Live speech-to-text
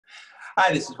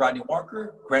Hi, this is Rodney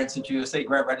Walker, Grant Central USA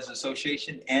Grant Writers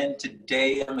Association, and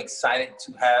today I'm excited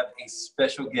to have a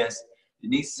special guest,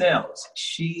 Denise Sailes.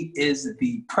 She is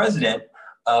the president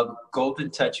of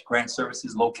Golden Touch Grant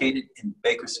Services located in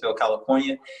Bakersfield,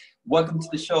 California. Welcome to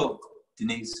the show,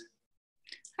 Denise.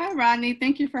 Hi, Rodney.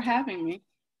 Thank you for having me.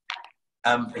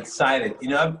 I'm excited.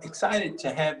 I'm excited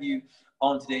to have you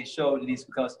on today's show, Denise,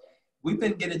 because we've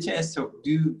been getting a chance to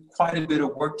do quite a bit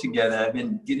of work together. I've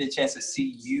been getting a chance to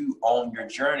see you on your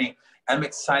journey. I'm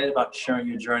excited about sharing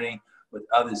your journey with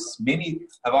others. Many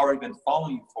have already been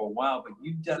following you for a while, but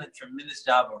you've done a tremendous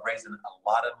job of raising a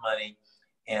lot of money.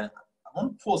 And I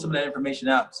want to pull some of that information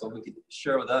out so we can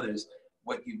share with others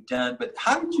what you've done. But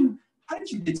how did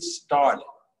you get started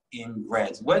in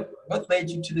grants? What led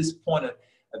you to this point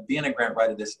of being a grant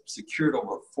writer that's secured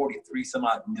over 43 some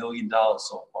odd $1 million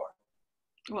so far?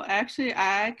 Well, actually,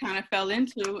 I kind of fell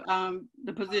into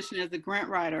the position as a grant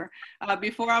writer.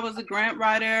 Before I was a grant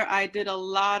writer, I did a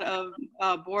lot of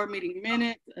board meeting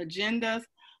minutes, agendas.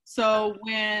 So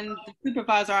when the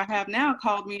supervisor I have now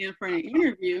called me in for an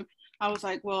interview, I was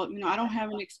like, well, I don't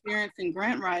have any experience in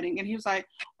grant writing. And he was like,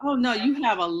 oh, no, you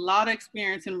have a lot of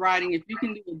experience in writing. If you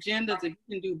can do agendas, if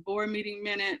you can do board meeting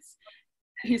minutes,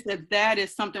 he said, that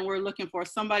is something we're looking for,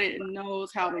 somebody that knows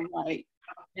how to write.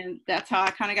 And that's how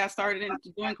I kind of got started into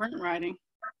doing grant writing.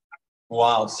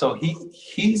 Wow. So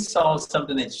he saw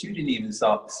something that you didn't even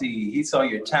see. He saw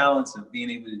your talents of being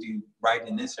able to do writing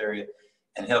in this area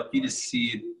and help you to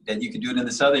see that you can do it in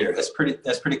this other area. That's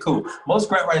pretty cool. Most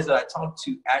grant writers that I talk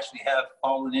to actually have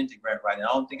fallen into grant writing. I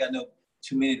don't think I know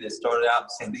too many that started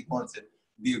out saying they wanted to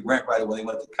be a grant writer when they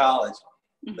went to college.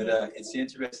 Mm-hmm. But it's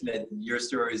interesting that your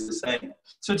story is the same.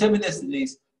 So tell me this,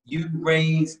 Denise. You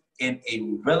raised in a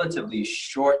relatively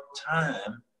short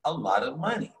time a lot of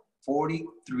money,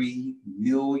 $43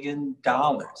 million.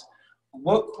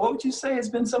 What would you say has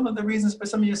been some of the reasons for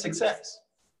some of your success?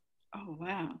 Oh,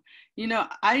 wow.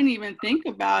 I didn't even think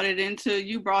about it until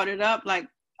you brought it up. Like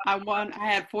I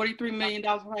had $43 million.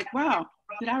 Like, wow,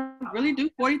 did I really do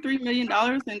 $43 million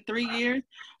in 3 years?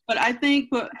 But I think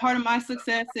part of my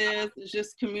success is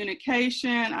just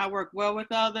communication. I work well with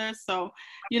others. So,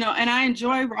 and I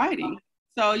enjoy writing.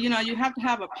 So, you have to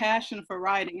have a passion for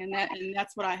writing, and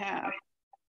that's what I have.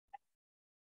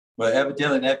 Well,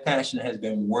 evidently that passion has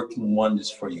been working wonders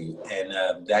for you,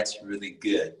 and that's really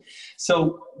good.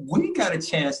 So we got a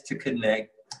chance to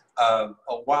connect a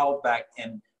while back,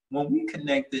 and when we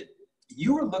connected,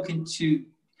 you were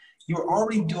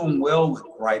already doing well with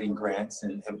writing grants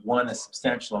and have won a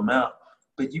substantial amount,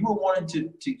 but you were wanting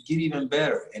to get even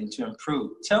better and to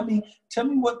improve. Tell me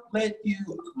what led you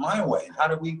my way. How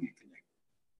did we get connected?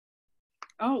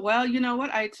 Oh, well, you know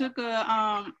what? I took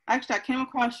actually I came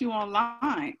across you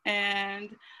online and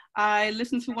I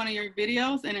listened to one of your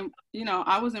videos and,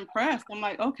 I was impressed. I'm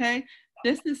like, okay,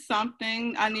 this is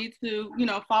something I need to,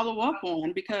 follow up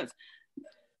on, because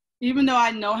even though I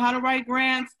know how to write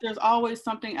grants, there's always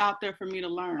something out there for me to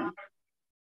learn.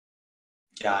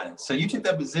 Got it. So you took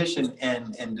that position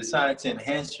and decided to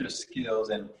enhance your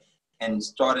skills and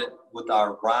started with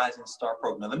our Rise and Star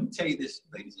program. Now, let me tell you this,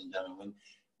 ladies and gentlemen. When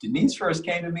Denise first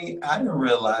came to me, I didn't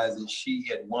realize that she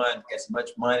had won as much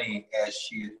money as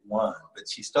she had won. But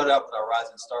she started out with our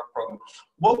Rise and Star program.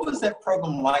 What was that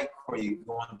program like for you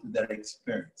going through that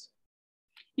experience?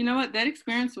 You know what, that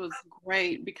experience was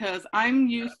great because I'm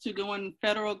used to doing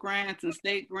federal grants and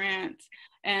state grants,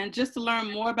 and just to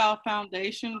learn more about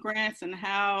foundation grants and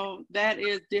how that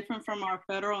is different from our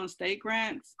federal and state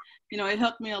grants, it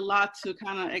helped me a lot to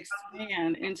kind of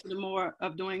expand into the more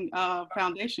of doing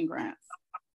foundation grants.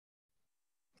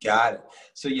 Got it.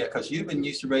 So yeah, because you've been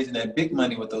used to raising that big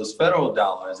money with those federal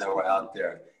dollars that were out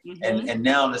there, mm-hmm. and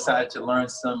now decided to learn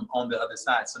some on the other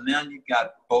side. So now you've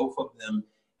got both of them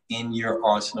in your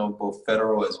arsenal, both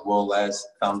federal as well as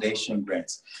foundation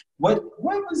grants. What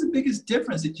was the biggest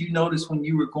difference that you noticed when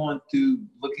you were going through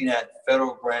looking at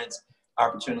federal grants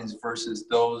opportunities versus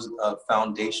those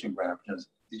foundation grant opportunities?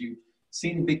 Did you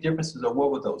see any big differences, or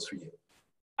what were those for you?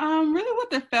 Really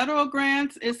with the federal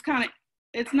grants,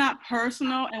 it's not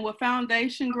personal. And with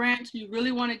foundation grants, you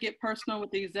really want to get personal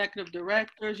with the executive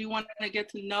directors. You want to get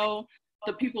to know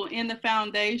the people in the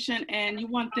foundation, and you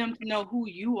want them to know who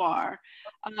you are.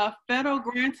 Federal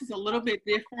grants is a little bit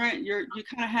different. You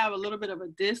kind of have a little bit of a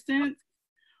distance,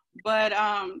 but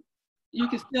you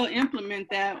can still implement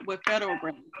that with federal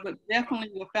grants. But definitely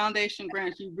with foundation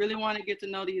grants, you really want to get to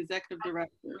know the executive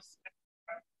directors.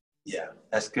 Yeah,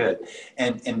 that's good.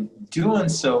 And doing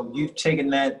so, you've taken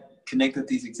that, connected with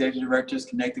these executive directors,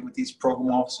 connected with these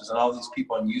program officers and all these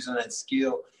people, and using that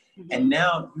skill And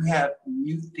now you have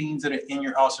new things that are in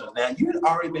your arsenal. Now, you had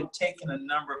already been taking a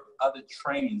number of other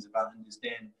trainings, if I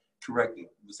understand correctly.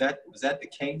 Was that the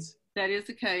case? That is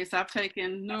the case. I've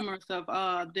taken numerous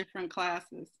of different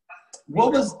classes.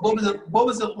 What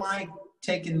was it like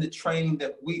taking the training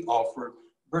that we offered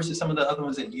versus some of the other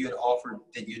ones that you had offered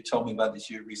that you told me about that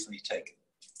you had recently taken?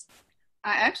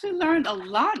 I actually learned a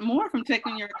lot more from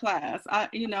taking your class.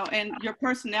 And your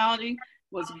personality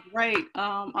was great.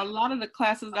 A lot of the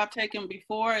classes that I've taken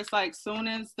before, it's like soon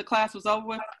as the class was over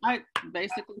with, I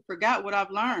basically forgot what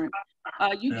I've learned.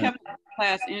 You kept the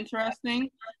class interesting.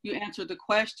 You answered the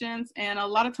questions. And a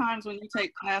lot of times when you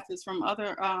take classes from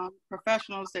other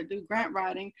professionals that do grant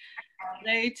writing,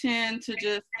 they tend to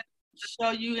just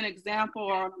show you an example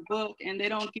or a book, and they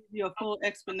don't give you a full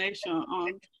explanation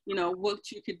on, what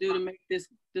you could do to make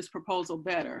this proposal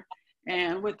better.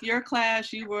 And with your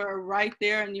class, you were right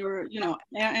there, and you were,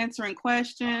 answering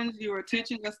questions. You were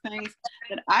teaching us things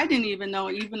that I didn't even know,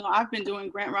 even though I've been doing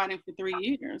grant writing for 3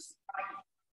 years.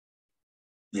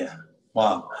 Yeah.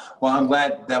 Wow. Well, I'm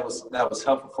glad that was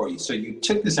helpful for you. So you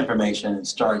took this information and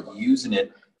started using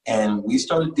it, and we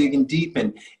started digging deep.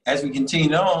 And as we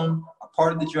continued on, a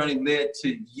part of the journey led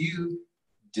to you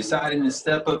deciding to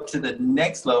step up to the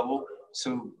next level.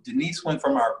 So Denise went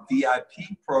from our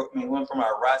VIP program, went from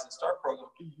our Rising Star program,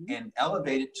 and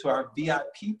elevated to our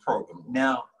VIP program.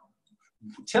 Now,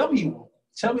 tell me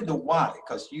the why,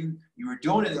 because you were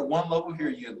doing it at one level here.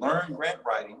 You learned grant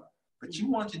writing, but you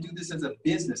wanted to do this as a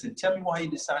business. And tell me why you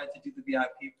decided to do the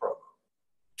VIP program.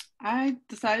 I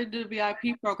decided to do the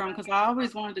VIP program because I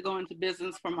always wanted to go into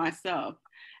business for myself.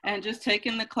 And just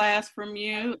taking the class from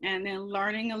you and then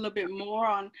learning a little bit more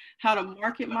on how to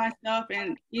market myself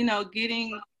and,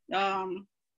 getting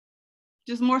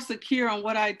just more secure on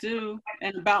what I do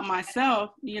and about myself,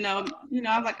 I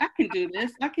was like, I can do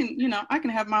this. I can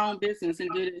have my own business and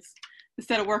do this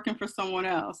instead of working for someone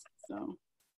else. So.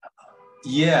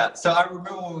 Yeah. So I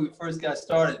remember when we first got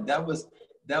started, that was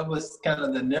kind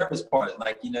of the nervous part.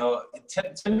 Like,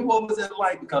 tell me what was it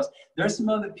like? Because there's some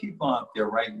other people out there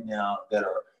right now that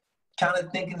are kind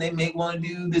of thinking they may want to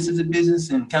do this as a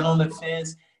business and kind of on the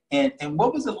fence. And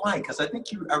what was it like? Because I think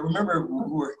I remember we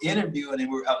were interviewing and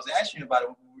I was asking you about it.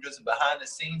 We were just behind the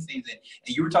scenes things, and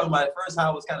you were talking about at first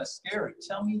how it was kind of scary.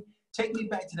 Take me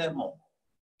back to that moment.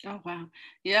 Oh, wow.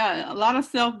 Yeah, a lot of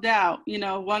self-doubt,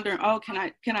 wondering,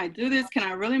 can I do this? Can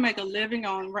I really make a living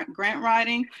on grant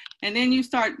writing? And then you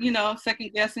start,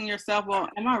 second guessing yourself, well,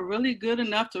 am I really good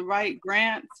enough to write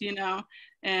grants,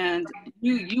 And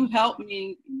you helped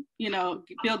me,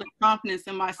 build the confidence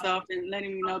in myself and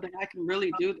letting me know that I can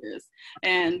really do this.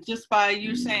 And just by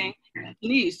you saying,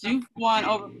 Denise, you've won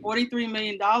over $43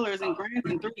 million in grants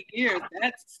in 3 years.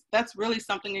 That's really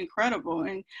something incredible.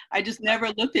 And I just never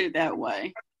looked at it that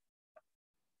way.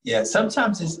 Yeah,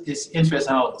 sometimes it's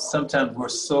interesting how sometimes we're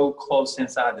so close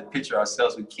inside the picture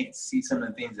ourselves, we can't see some of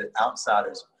the things that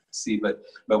outsiders see. But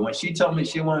when she told me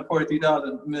she wanted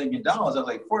 $43 million, I was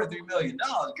like, $43 million,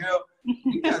 girl,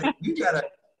 you gotta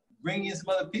bring in some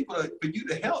other people for you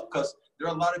to help, because there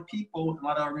are a lot of people, a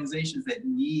lot of organizations that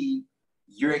need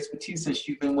your expertise, since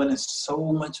you've been winning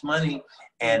so much money,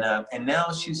 and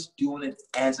now she's doing it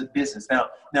as a business.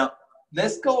 Now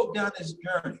let's go down this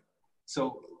journey.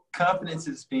 So confidence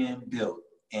is being built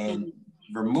and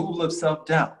removal of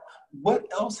self-doubt. What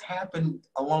else happened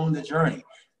along the journey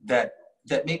that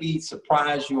maybe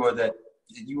surprised you or that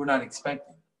you were not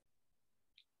expecting?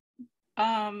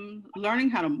 Learning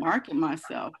how to market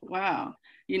myself. Wow.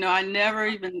 I never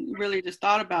even really just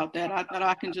thought about that. I thought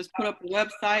I can just put up a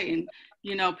website and,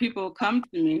 people come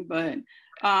to me, but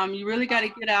you really got to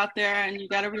get out there and you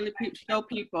got to really show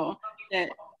people that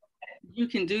you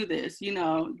can do this.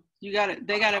 They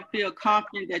got to feel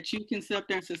confident that you can sit up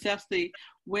there and successfully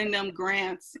win them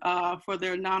grants for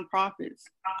their nonprofits.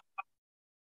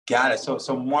 Got it.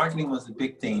 So marketing was the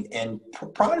big thing. And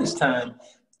prior to this time,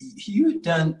 had you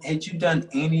done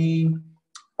any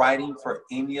writing for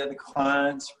any other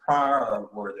clients prior, or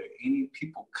were there any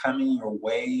people coming your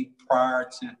way prior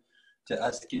to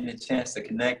us getting a chance to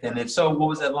connect? And if so, what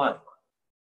was that like?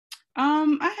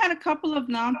 I had a couple of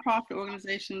nonprofit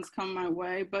organizations come my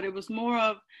way, but it was more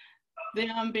of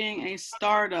them being a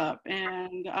startup,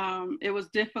 and it was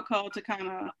difficult to kind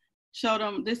of show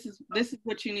them this is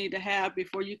what you need to have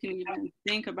before you can even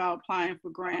think about applying for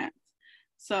grants.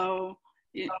 So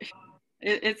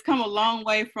it's come a long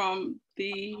way from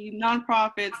the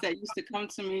nonprofits that used to come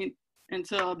to me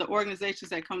until the organizations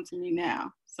that come to me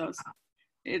now. So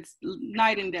it's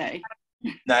night and day.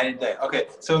 Night and day. Okay,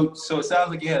 so it sounds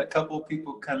like you had a couple of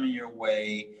people coming your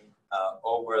way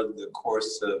over the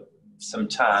course of some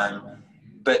time.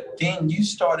 but then you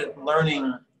started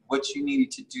learning what you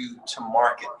needed to do to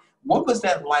market. What was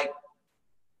that like,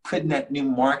 putting that new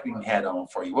marketing hat on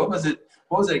for you? What was it?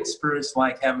 What was the experience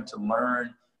like having to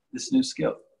learn this new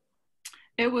skill?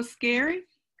 It was scary,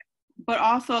 but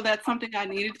also that's something I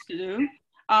needed to do.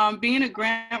 Being a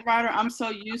grant writer, I'm so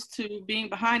used to being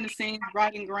behind the scenes,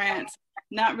 writing grants,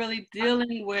 not really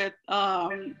dealing with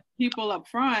people up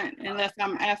front unless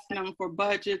I'm asking them for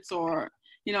budgets or,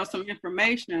 you know, some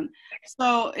information.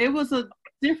 So it was a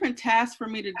different task for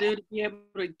me to do, to be able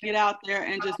to get out there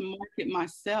and just market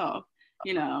myself,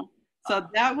 you know. So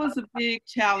that was a big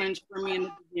challenge for me in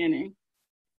the beginning.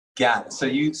 Got it. So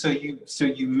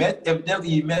you met, evidently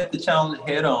you met the challenge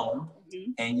head on,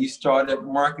 Mhm. and you started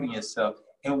marketing yourself.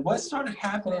 And what started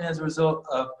happening as a result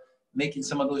of making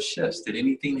some of those shifts? Did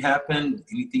anything happen?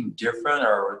 Anything different,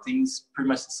 or were things pretty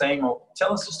much the same? Or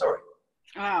tell us the story.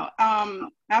 Wow.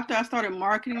 After I started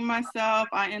marketing myself,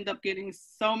 I ended up getting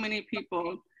so many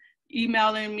people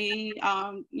emailing me,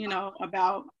 you know,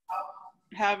 about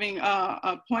having an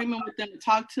appointment with them to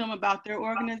talk to them about their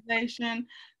organization.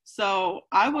 So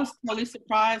I was totally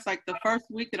surprised. Like the first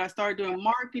week that I started doing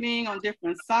marketing on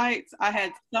different sites, I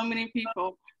had so many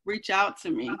people reach out to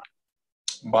me.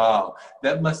 Wow,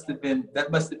 that must have been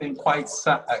quite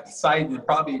exciting and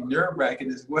probably nerve-wracking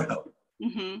as well.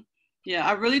 Hmm. Yeah,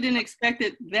 I really didn't expect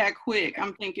it that quick.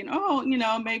 I'm thinking, oh, you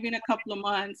know, maybe in a couple of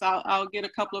months I'll get a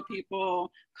couple of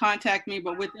people contact me,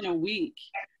 but within a week,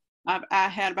 I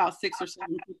had about 6 or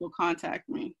 7 people contact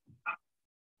me.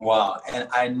 Wow, and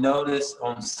I noticed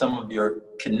on some of your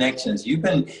connections, you've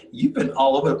been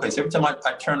all over the place. Every time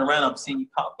I turn around, I'm seeing you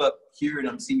pop up here, and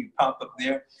I'm seeing you pop up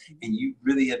there, and you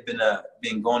really have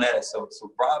been going at it. So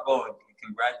bravo and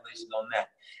congratulations on that.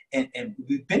 And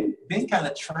we've been kind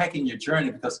of tracking your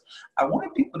journey, because I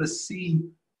wanted people to see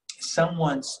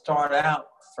someone start out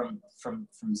from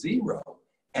zero,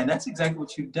 and that's exactly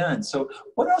what you've done. So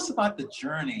what else about the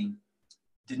journey,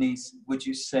 Denise, would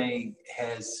you say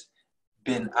has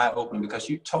been eye-opening? Because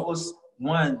you told us,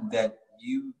 one, that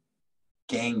you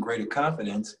gained greater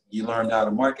confidence, you learned how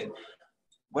to market.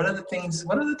 What other things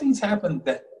happened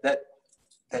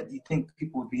that you think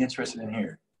people would be interested in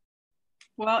hearing?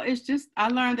 Well, it's just, I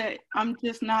learned that I'm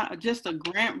just not just a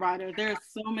grant writer. There's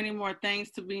so many more things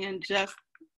to being just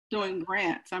doing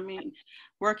grants. I mean,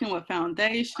 working with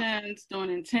foundations,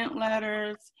 doing intent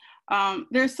letters.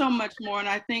 There's so much more. And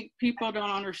I think people don't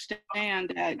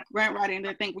understand that grant writing,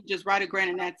 they think we just write a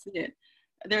grant and that's it.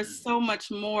 There's so much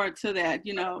more to that,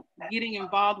 you know, getting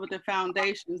involved with the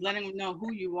foundations, letting them know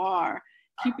who you are,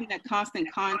 keeping that constant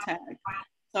contact.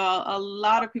 So a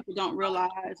lot of people don't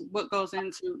realize what goes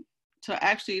into to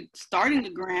actually starting the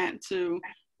grant to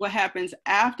what happens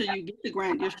after you get the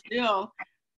grant. You're still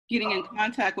getting in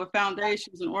contact with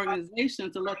foundations and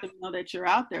organizations to let them know that you're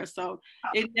out there. So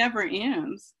it never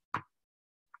ends.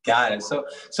 Got it. So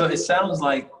it sounds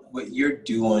like what you're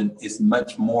doing is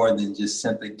much more than just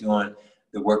simply doing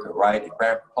the work of writing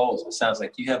grant proposals. It sounds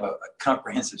like you have a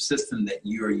comprehensive system that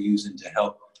you are using to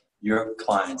help your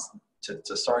clients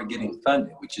to start getting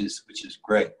funded, which is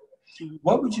great. Mhm.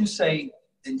 What would you say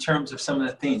in terms of some of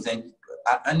the things? And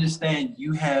I understand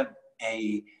you have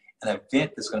an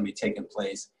event that's going to be taking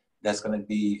place, that's going to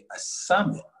be a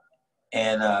summit.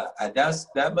 And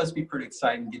that must be pretty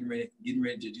exciting, getting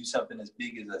ready to do something as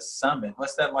big as a summit.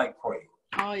 What's that like for you?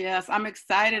 Oh yes, I'm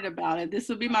excited about it. This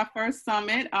will be my first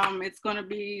summit. It's going to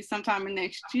be sometime in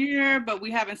next year, but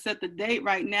we haven't set the date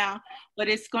right now. But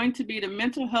it's going to be the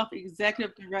Mental Health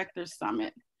Executive Director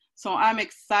Summit. So I'm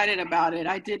excited about it.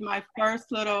 I did my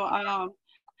first little, I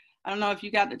don't know if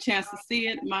you got the chance to see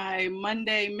it, my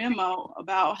Monday memo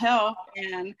about health,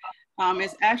 and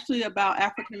it's actually about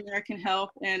African American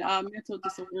health and mental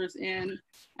disorders in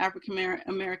African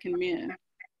American men.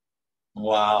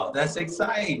 Wow, that's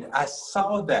exciting. I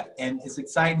saw that, and it's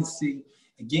exciting to see.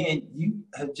 Again, you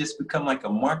have just become like a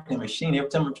marketing machine. Every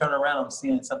time I turn around, I'm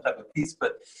seeing some type of piece.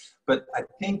 But I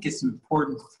think it's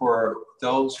important for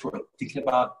those who are thinking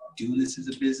about doing this as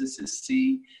a business to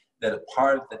see that a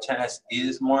part of the task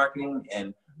is marketing.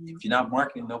 And if you're not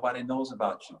marketing, nobody knows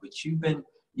about you. But you've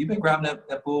been grabbing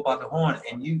that bull by the horn,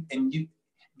 and you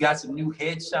got some new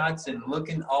headshots and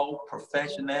looking all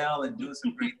professional and doing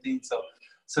some great things.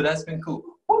 So that's been cool.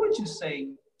 What would you say,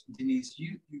 Denise?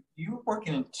 You're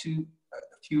working in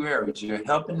a few areas. You're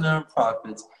helping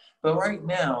nonprofits, but right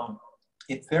now,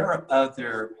 if there are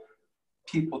other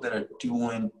people that are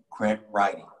doing grant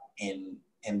writing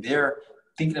and they're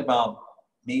thinking about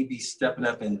maybe stepping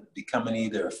up and becoming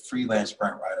either a freelance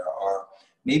grant writer, or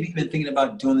maybe even thinking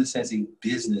about doing this as a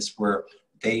business where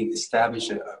they establish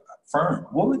a firm,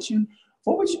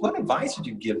 what advice would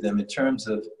you give them in terms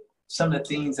of some of the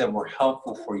things that were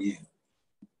helpful for you?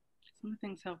 Some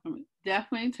things helpful me.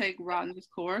 Definitely take Rodney's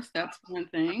course. That's one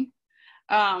thing.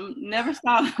 Never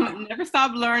stop, never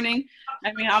stop learning.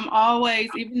 I mean, I'm always,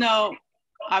 even though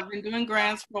I've been doing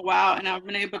grants for a while and I've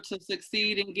been able to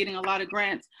succeed in getting a lot of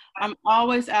grants, I'm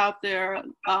always out there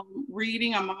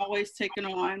reading. I'm always taking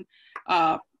on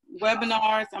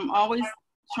webinars. I'm always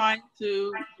trying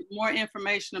to get more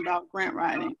information about grant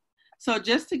writing. So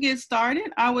just to get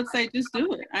started, I would say just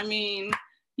do it. I mean,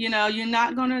 you know, you're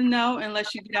not going to know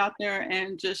unless you get out there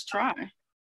and just try.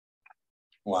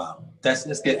 Wow, that's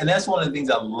good. And that's one of the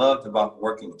things I loved about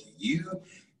working with you.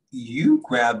 You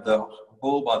grab the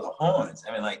bull by the horns.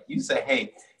 I mean, like you say,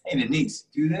 hey, Denise,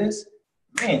 do this.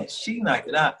 Man, she knocked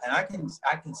it out. And I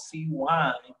can see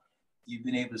why you've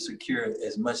been able to secure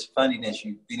as much funding as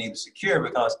you've been able to secure,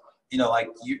 because, you know, like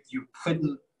you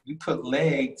put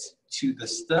legs to the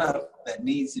stuff that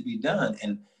needs to be done.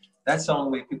 And that's the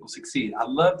only way people succeed. I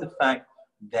love the fact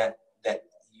that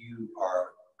you are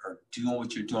doing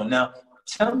what you're doing. Now,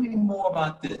 tell me more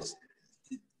about this.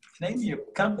 The name of your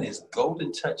company is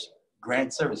Golden Touch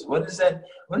Grant Service. What does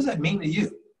that mean to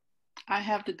you? I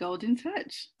have the golden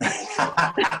touch.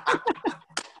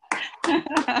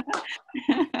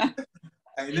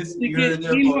 Hey, listen, to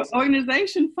get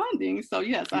organization funding. So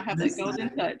yes, I have that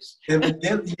golden touch.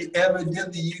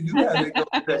 Evidently you do have that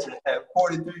golden touch. You have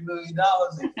 $43 million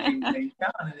and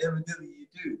counting. Evidently you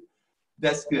do.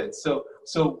 That's good. So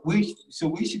we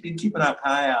should be keeping our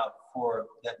eye out for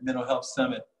that mental health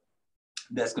summit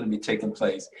that's going to be taking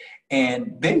place.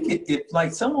 And then if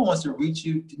like someone wants to reach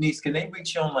you, Denise, can they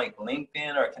reach you on like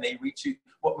LinkedIn, or can they reach you?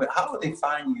 How would they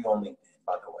find you on LinkedIn,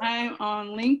 by the way? I'm on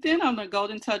LinkedIn. I'm the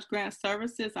Golden Touch Grant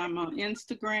Services. I'm on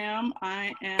Instagram.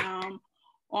 I am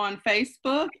on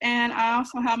Facebook. And I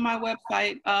also have my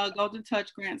website, Golden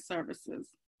Touch Grant Services.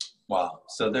 Wow.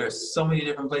 So there's so many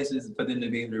different places for them to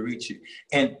be able to reach you.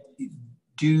 And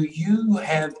do you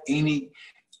have any,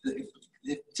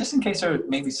 just in case there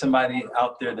may be somebody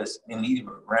out there that's in need of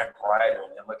a grant writer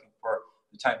and they're looking for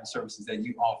the type of services that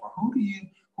you offer, who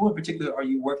in particular are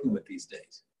you working with these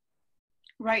days?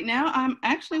 Right now, I'm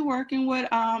actually working with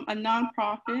a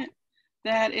nonprofit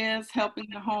that is helping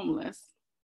the homeless.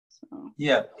 So.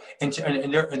 Yeah, and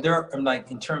they're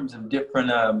like in terms of different.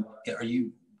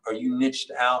 Are you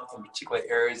niched out in particular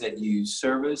areas that you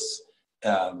service?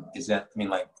 Is that, I mean,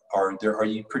 like, are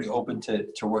you pretty open to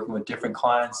working with different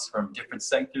clients from different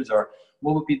sectors, or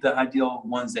what would be the ideal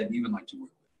ones that you would like to work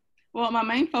with? Well, my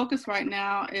main focus right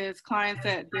now is clients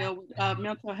that deal with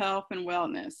mental health and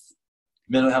wellness.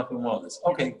 Mental health and wellness.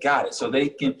 Okay, got it. So they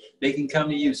can come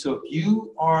to you. So if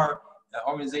you are an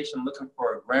organization looking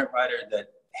for a grant writer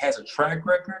that has a track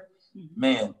record,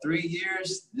 man, 3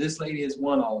 years, this lady has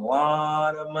won a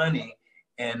lot of money,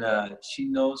 and she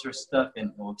knows her stuff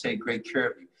and will take great care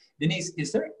of you. Denise,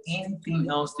 is there anything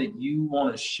else that you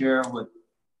want to share with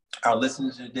our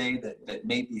listeners today that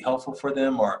may be helpful for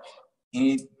them, or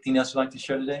anything else you'd like to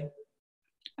share today?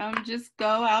 Just go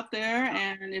out there,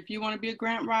 and if you want to be a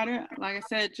grant writer, like I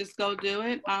said, just go do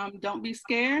it. Don't be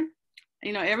scared.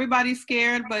 You know, everybody's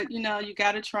scared, but you know, you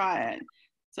got to try it.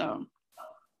 So.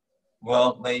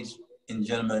 Well, ladies and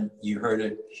gentlemen, you heard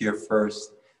it here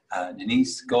first.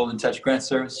 Denise, Golden Touch Grant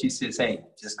Service, she says, hey,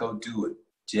 just go do it.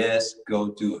 Just go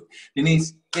do it.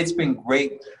 Denise, it's been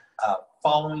great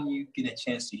following you, getting a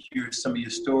chance to hear some of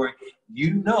your story.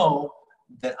 You know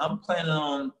that I'm planning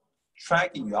on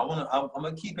tracking you. I'm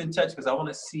gonna keep in touch because I want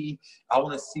to see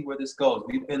where this goes.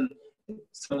 We've been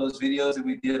some of those videos that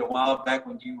we did a while back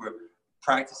when you were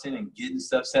practicing and getting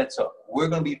stuff set. So we're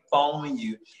gonna be following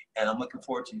you, and I'm looking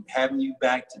forward to having you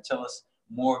back to tell us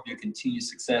more of your continued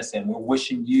success. And we're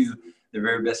wishing you the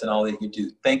very best in all that you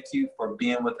do. Thank you for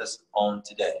being with us on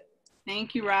today.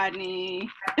 Thank you, Rodney.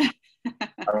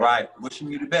 All right,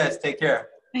 wishing you the best. Take care.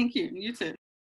 Thank you. You too.